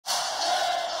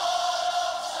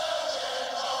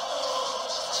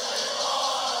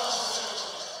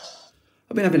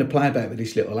I've been having a play about with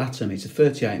this little atom. It's a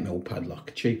 38mm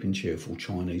padlock, cheap and cheerful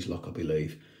Chinese lock, I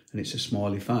believe, and it's a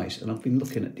smiley face. And I've been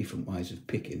looking at different ways of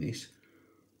picking this.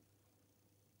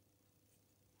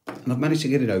 And I've managed to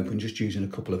get it open just using a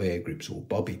couple of air grips or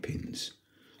bobby pins.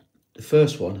 The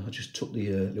first one, I just took the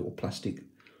little plastic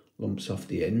lumps off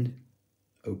the end,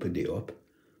 opened it up,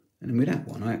 and then with that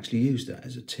one, I actually used that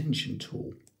as a tension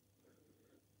tool.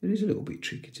 It is a little bit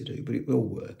tricky to do, but it will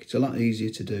work. It's a lot easier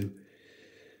to do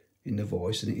in the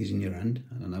voice than it is in your hand.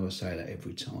 And I know I say that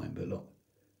every time, but look,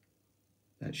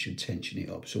 that should tension it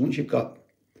up. So once you've got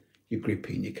your grip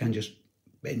in, you can just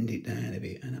bend it down a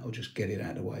bit and that'll just get it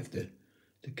out of the way of the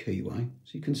keyway.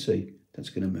 So you can see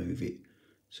that's going to move it.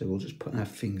 So we'll just put our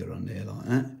finger on there like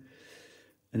that.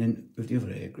 And then with the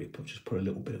other air grip, I've just put a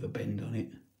little bit of a bend on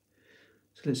it.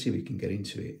 So let's see if we can get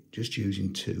into it just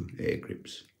using 2 air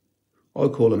grips. I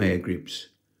call them air grips.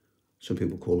 Some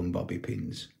people call them bobby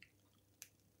pins.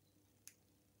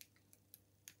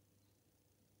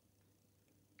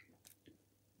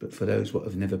 But for those that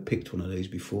have never picked one of these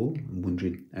before and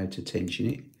wondering how to tension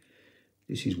it,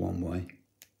 this is one way.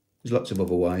 There's lots of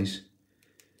other ways.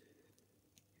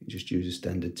 You just use a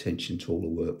standard tension tool to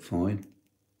work fine.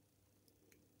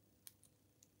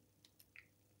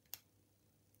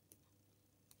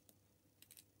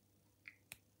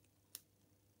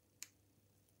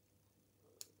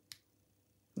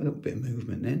 A little bit of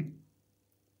movement then.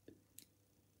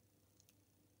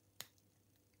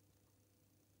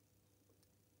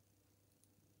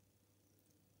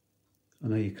 I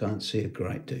know you can't see a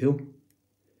great deal.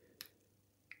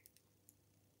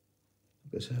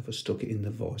 Because if I stuck it in the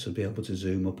voice, I'd be able to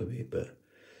zoom up a bit, but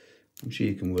I'm sure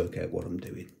you can work out what I'm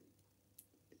doing.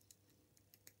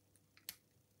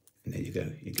 And there you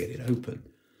go, you get it open.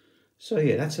 So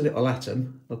yeah, that's a little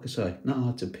atom, like I say, not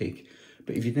hard to pick.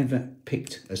 But if you've never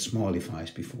picked a smiley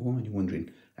face before and you're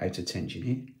wondering how to tension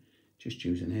it, just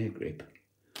use an air grip.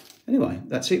 Anyway,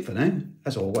 that's it for now.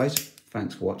 As always,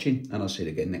 thanks for watching and I'll see you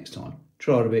again next time.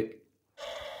 Try a bit.